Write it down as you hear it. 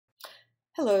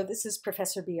Hello, this is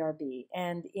Professor BRB,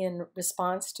 and in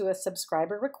response to a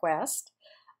subscriber request,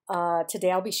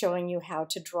 today I'll be showing you how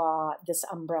to draw this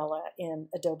umbrella in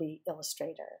Adobe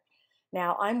Illustrator.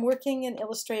 Now, I'm working in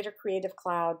Illustrator Creative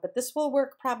Cloud, but this will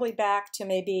work probably back to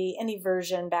maybe any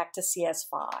version back to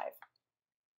CS5.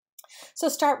 So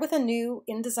start with a new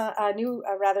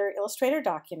Illustrator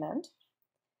document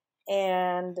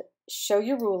and show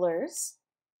your rulers,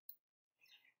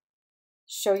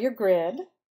 show your grid,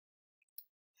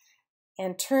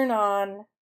 and turn on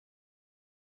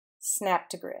Snap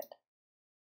to Grid.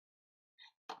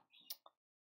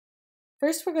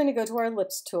 First, we're going to go to our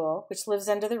ellipse tool, which lives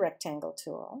under the rectangle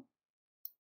tool,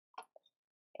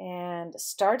 and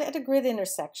start at a grid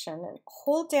intersection and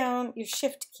hold down your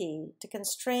Shift key to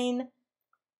constrain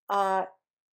your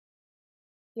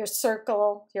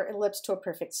circle, your ellipse, to a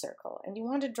perfect circle. And you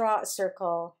want to draw a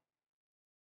circle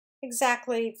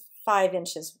exactly 5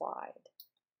 inches wide.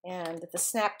 And the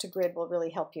Snap to Grid will really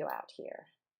help you out here.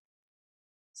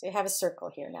 So you have a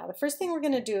circle here. Now, the first thing we're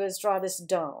going to do is draw this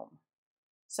dome.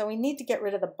 So we need to get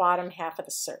rid of the bottom half of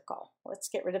the circle. Let's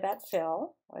get rid of that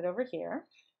fill right over here.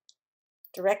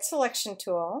 Direct Selection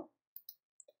tool.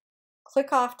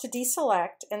 Click off to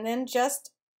deselect, and then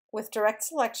just with Direct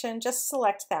Selection, just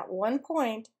select that one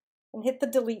point and hit the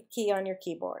Delete key on your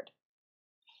keyboard.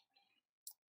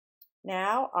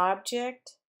 Now,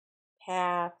 Object,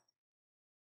 Path,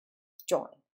 Join.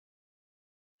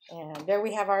 And there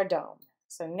we have our dome.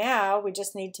 So now we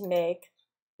just need to make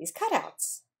these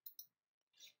cutouts.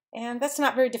 And that's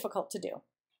not very difficult to do.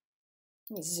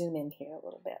 Let me zoom in here a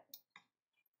little bit.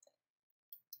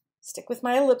 Stick with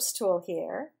my ellipse tool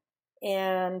here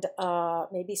and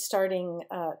maybe starting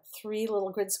 3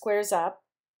 little grid squares up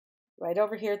right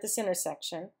over here at this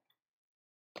intersection.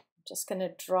 I'm just going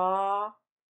to draw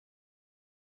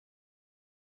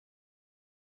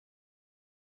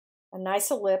a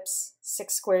nice ellipse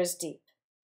 6 squares deep.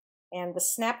 And the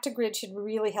Snap to Grid should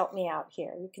really help me out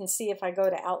here. You can see if I go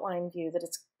to outline view that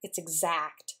it's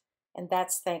exact, and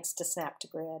that's thanks to Snap to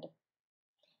Grid.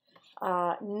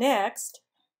 Next,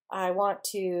 I want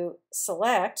to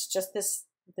select just this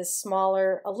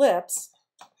smaller ellipse,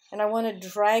 and I want to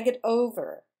drag it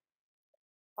over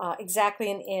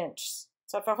exactly 1 inch.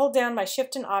 So if I hold down my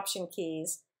Shift and Option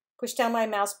keys, push down my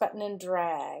mouse button and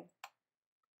drag,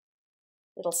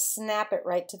 it'll snap it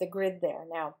right to the grid there.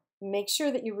 Now, make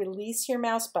sure that you release your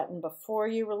mouse button before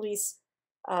you release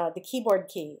the keyboard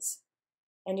keys,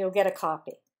 and you'll get a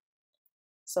copy.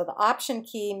 So the Option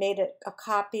key made it a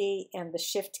copy, and the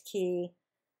Shift key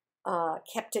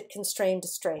kept it constrained to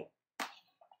straight.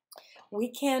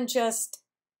 We can just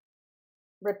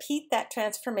repeat that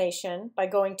transformation by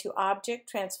going to Object,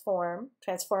 Transform,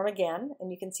 Transform again, and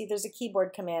you can see there's a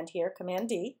keyboard command here, Command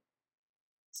D.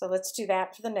 So let's do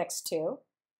that for the next 2.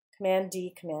 Command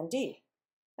D, Command D.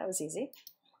 That was easy.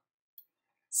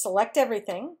 Select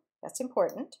everything. That's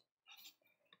important.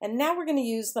 And now we're going to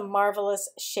use the marvelous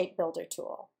Shape Builder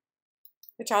tool,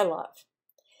 which I love.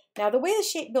 Now, the way the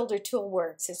Shape Builder tool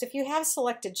works is if you have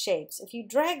selected shapes, if you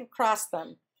drag across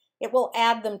them, it will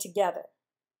add them together.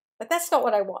 But that's not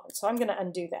what I want, so I'm going to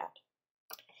undo that.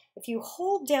 If you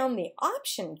hold down the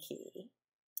Option key,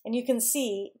 and you can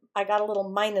see I got a little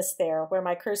minus there where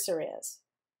my cursor is.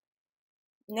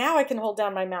 Now I can hold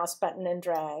down my mouse button and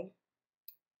drag,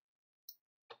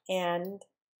 and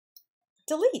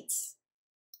deletes.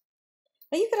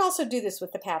 Now you could also do this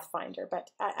with the Pathfinder,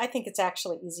 but I think it's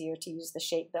actually easier to use the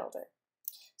Shape Builder.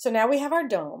 So now we have our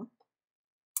dome,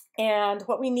 and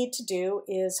what we need to do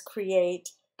is create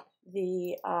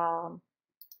the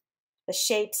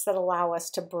shapes that allow us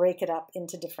to break it up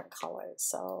into different colors.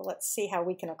 So let's see how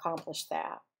we can accomplish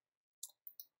that.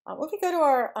 When we go to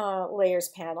our Layers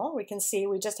panel, we can see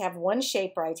we just have one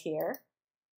shape right here,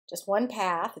 just one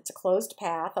path. It's a closed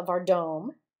path of our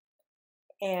dome.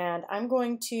 And I'm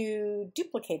going to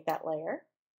duplicate that layer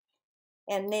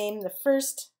and name the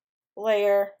first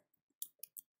layer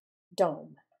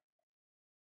Dome.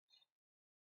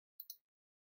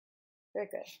 Very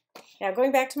good. Now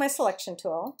going back to my selection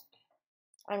tool,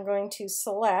 I'm going to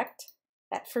select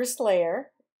that first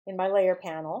layer in my layer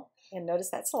panel, and notice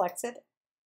that selects it.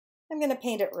 I'm going to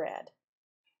paint it red,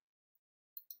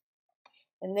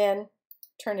 and then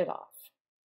turn it off,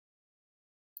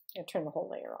 and turn the whole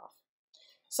layer off.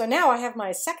 So now I have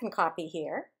my second copy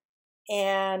here,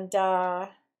 and I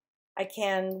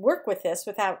can work with this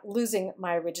without losing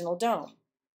my original dome.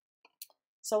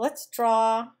 So let's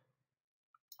draw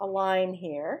a line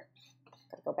here.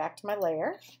 Gotta go back to my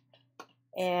layer,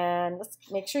 and let's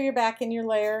make sure you're back in your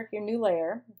layer, your new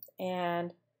layer,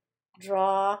 and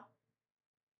draw,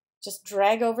 just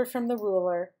drag over from the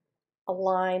ruler a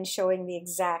line showing the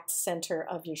exact center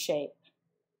of your shape.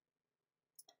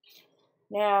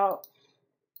 Now,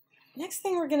 next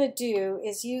thing we're going to do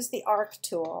is use the arc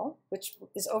tool, which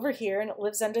is over here and it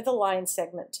lives under the line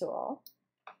segment tool,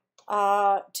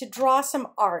 to draw some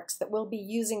arcs that we'll be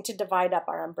using to divide up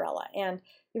our umbrella. And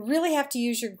you really have to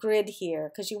use your grid here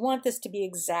because you want this to be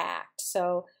exact.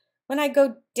 So when I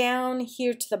go down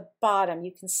here to the bottom,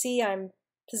 you can see I'm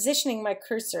positioning my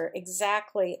cursor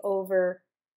exactly over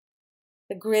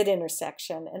the grid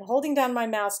intersection and holding down my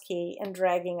mouse key and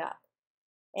dragging up.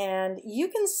 And you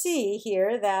can see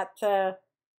here that the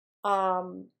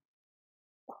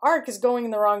arc is going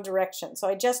in the wrong direction. So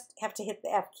I just have to hit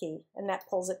the F key and that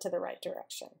pulls it to the right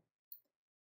direction.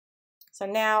 So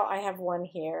now I have one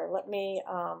here. Let me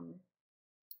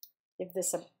give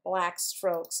this a black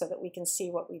stroke so that we can see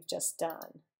what we've just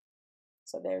done.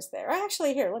 So there's there.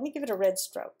 Actually, here, let me give it a red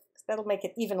stroke. That'll make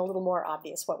it even a little more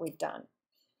obvious what we've done.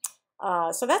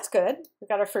 So that's good. We've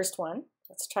got our first one.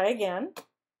 Let's try again.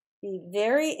 Be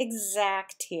very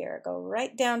exact here. Go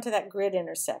right down to that grid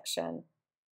intersection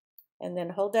and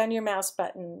then hold down your mouse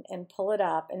button and pull it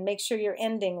up and make sure you're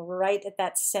ending right at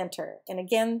that center. And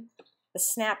again, the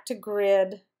snap to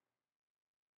grid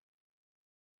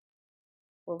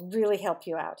will really help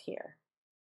you out here.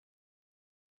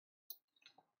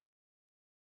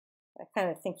 I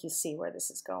kind of think you see where this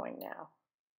is going now.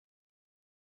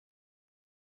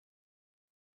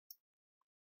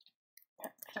 I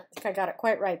don't think I got it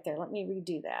quite right there. Let me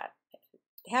redo that.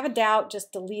 If you have a doubt,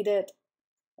 just delete it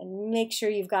and make sure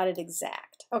you've got it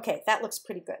exact. Okay, that looks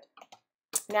pretty good.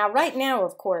 Now, right now,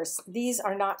 of course, these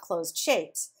are not closed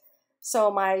shapes.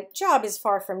 So my job is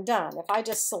far from done. If I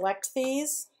just select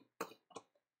these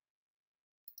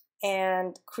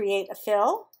and create a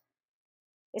fill,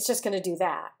 it's just going to do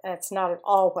that. That's not at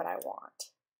all what I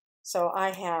want. So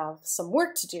I have some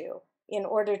work to do in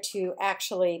order to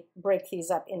actually break these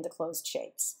up into closed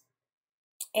shapes.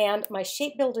 And my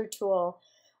shape builder tool,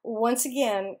 once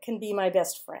again, can be my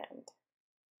best friend.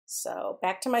 So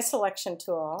back to my selection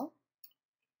tool.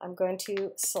 I'm going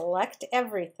to select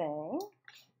everything.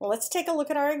 Well, let's take a look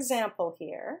at our example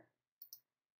here.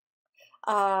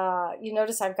 You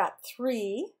notice I've got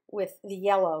 3 with the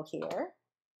yellow here.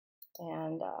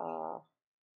 And let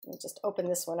me just open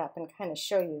this one up and kind of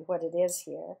show you what it is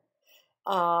here.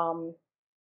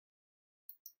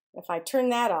 If I turn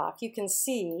that off, you can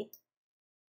see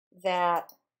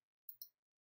that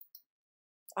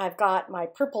I've got my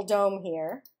purple dome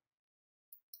here,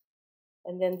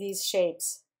 and then these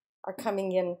shapes are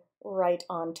coming in right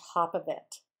on top of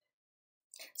it.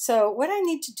 So what I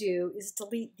need to do is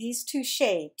delete these 2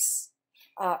 shapes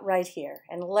right here.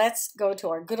 And let's go to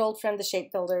our good old friend, the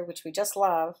shape builder, which we just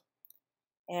love.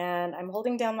 And I'm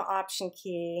holding down the Option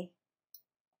key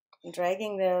and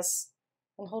dragging this,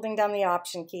 and holding down the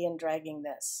Option key and dragging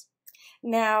this.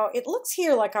 Now, it looks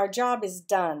here like our job is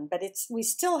done, but we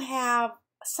still have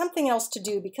something else to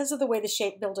do because of the way the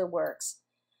shape builder works.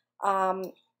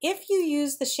 If you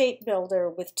use the shape builder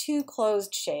with 2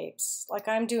 closed shapes, like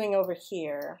I'm doing over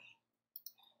here,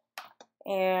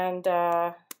 and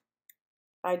I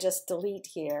just delete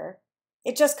here,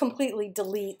 it just completely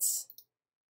deletes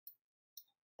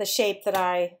the shape that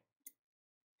I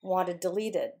wanted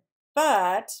deleted.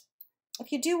 But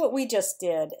if you do what we just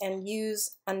did and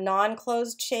use a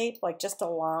non-closed shape, like just a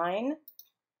line,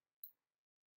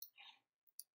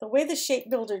 the way the shape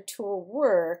builder tool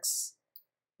works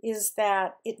is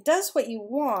that it does what you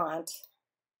want,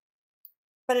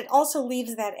 but it also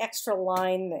leaves that extra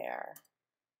line there.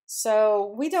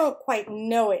 So we don't quite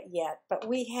know it yet, but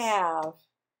we have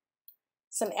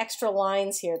some extra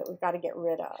lines here that we've got to get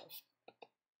rid of.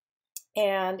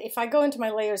 And if I go into my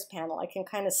layers panel, I can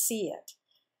kind of see it.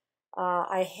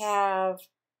 I have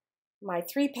my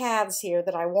 3 paths here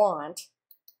that I want,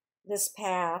 this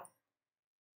path,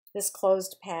 this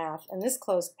closed path, and this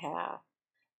closed path.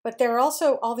 But there are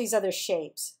also all these other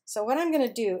shapes. So what I'm going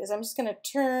to do is I'm just going to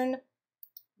turn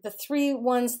the 3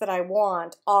 ones that I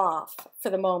want off for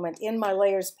the moment in my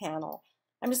layers panel.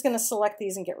 I'm just going to select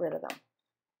these and get rid of them.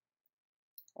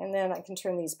 And then I can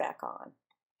turn these back on.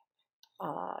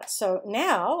 So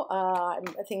now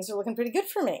things are looking pretty good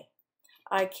for me.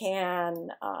 I can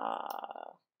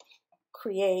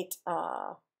create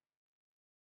a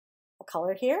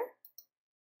color here.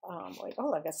 Wait,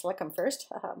 oh, I've got to select them first.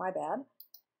 My bad.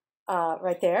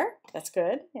 Right there. That's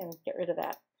good. And get rid of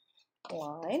that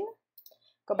line.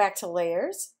 Go back to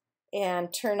layers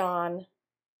and turn on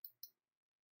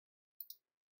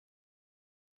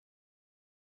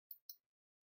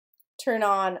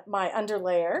my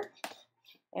underlayer.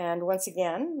 And once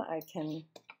again, I can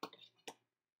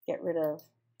get rid of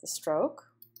the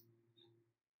stroke.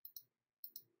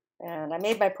 And I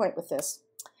made my point with this.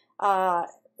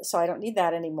 So I don't need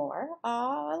that anymore.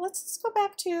 Let's go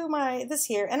back to this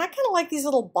here. And I kind of like these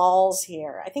little balls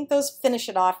here. I think those finish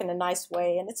it off in a nice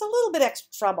way. And it's a little bit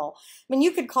extra trouble. I mean,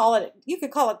 you could call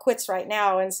it quits right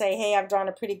now and say, hey, I've drawn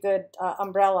a pretty good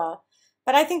umbrella.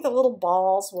 But I think the little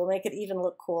balls will make it even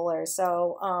look cooler.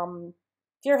 So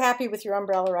if you're happy with your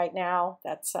umbrella right now,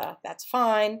 that's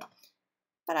fine.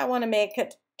 But I want to make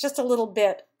it just a little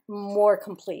bit more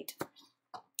complete.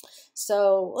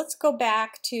 So let's go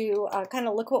back to kind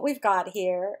of look what we've got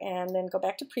here, and then go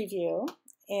back to preview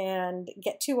and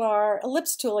get to our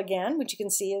ellipse tool again, which you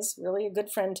can see is really a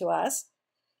good friend to us.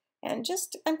 And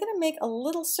I'm going to make a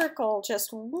little circle, just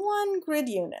one grid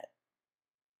unit.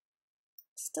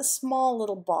 Just a small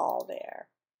little ball there.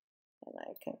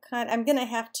 And I'm going to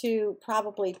have to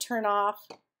probably turn off,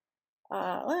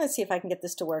 let's see if I can get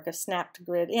this to work, a snap to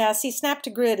grid. Yeah, see, snap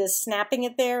to grid is snapping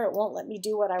it there. It won't let me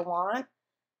do what I want.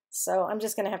 So I'm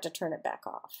just going to have to turn it back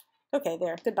off. Okay,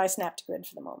 there. Goodbye snap to grid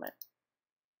for the moment.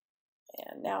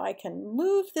 And now I can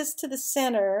move this to the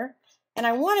center, and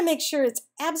I want to make sure it's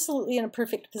absolutely in a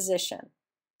perfect position.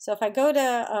 So if I go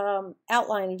to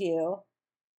outline view,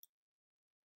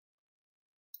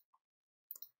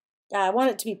 I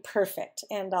want it to be perfect,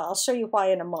 and I'll show you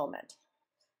why in a moment.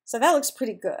 So that looks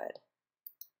pretty good.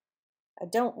 I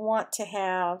don't want to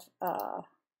have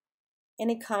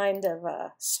any kind of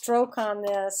a stroke on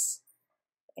this,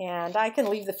 and I can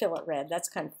leave the fillet red. That's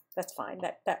fine.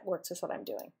 That works with what I'm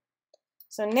doing.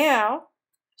 So now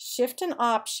Shift and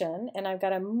Option, and I've got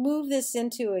to move this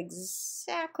into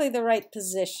exactly the right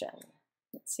position.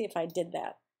 Let's see if I did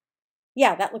that.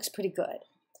 Yeah, that looks pretty good.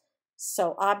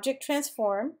 So Object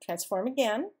Transform, transform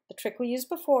again, the trick we used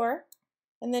before,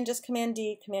 and then just Command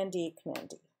D, Command D, Command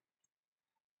D.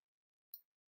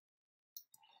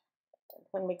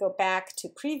 When we go back to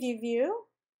preview view,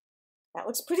 that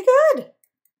looks pretty good.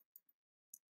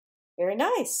 Very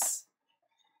nice.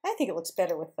 I think it looks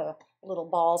better with the little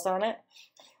balls on it.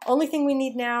 Only thing we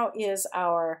need now is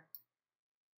our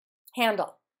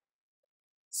handle.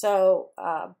 So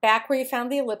back where you found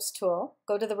the ellipse tool,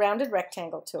 go to the rounded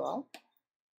rectangle tool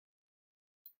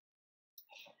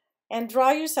and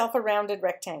draw yourself a rounded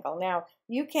rectangle. Now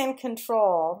you can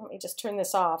control, let me just turn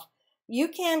this off, you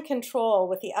can control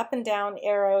with the up and down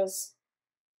arrows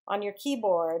on your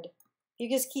keyboard. You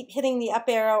just keep hitting the up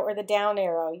arrow or the down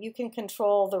arrow. You can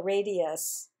control the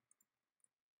radius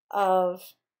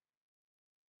of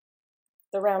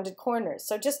the rounded corners.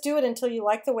 So just do it until you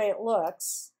like the way it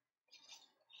looks.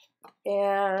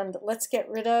 And let's get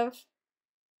rid of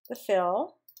the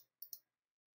fill.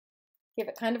 Give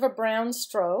it kind of a brown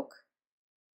stroke.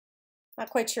 Not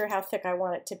quite sure how thick I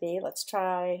want it to be. Let's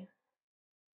try,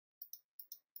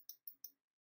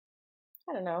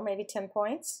 I don't know, maybe 10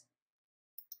 points,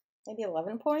 maybe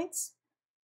 11 points.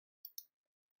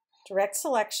 Direct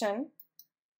selection,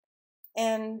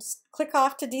 and click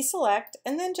off to deselect,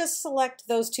 and then just select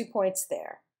those 2 points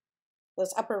there,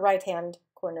 those upper right-hand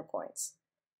corner points,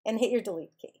 and hit your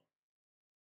delete key.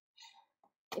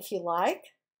 If you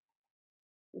like,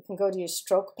 you can go to your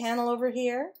stroke panel over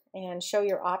here and show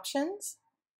your options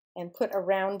and put a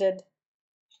rounded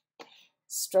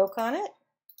stroke on it.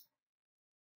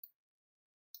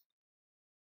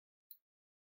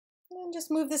 And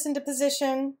just move this into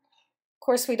position. Of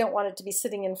course, we don't want it to be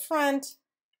sitting in front.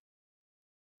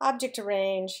 Object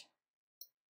Arrange,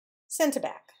 send to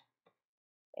back,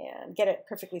 and get it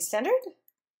perfectly centered.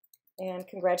 And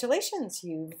congratulations,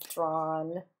 you've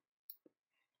drawn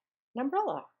an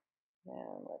umbrella.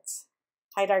 And let's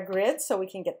hide our grid so we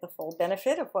can get the full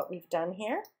benefit of what we've done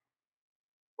here.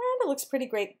 And it looks pretty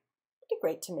great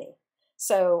to me.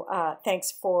 So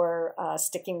thanks for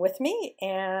sticking with me,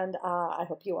 and I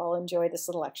hope you all enjoy this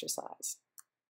little exercise.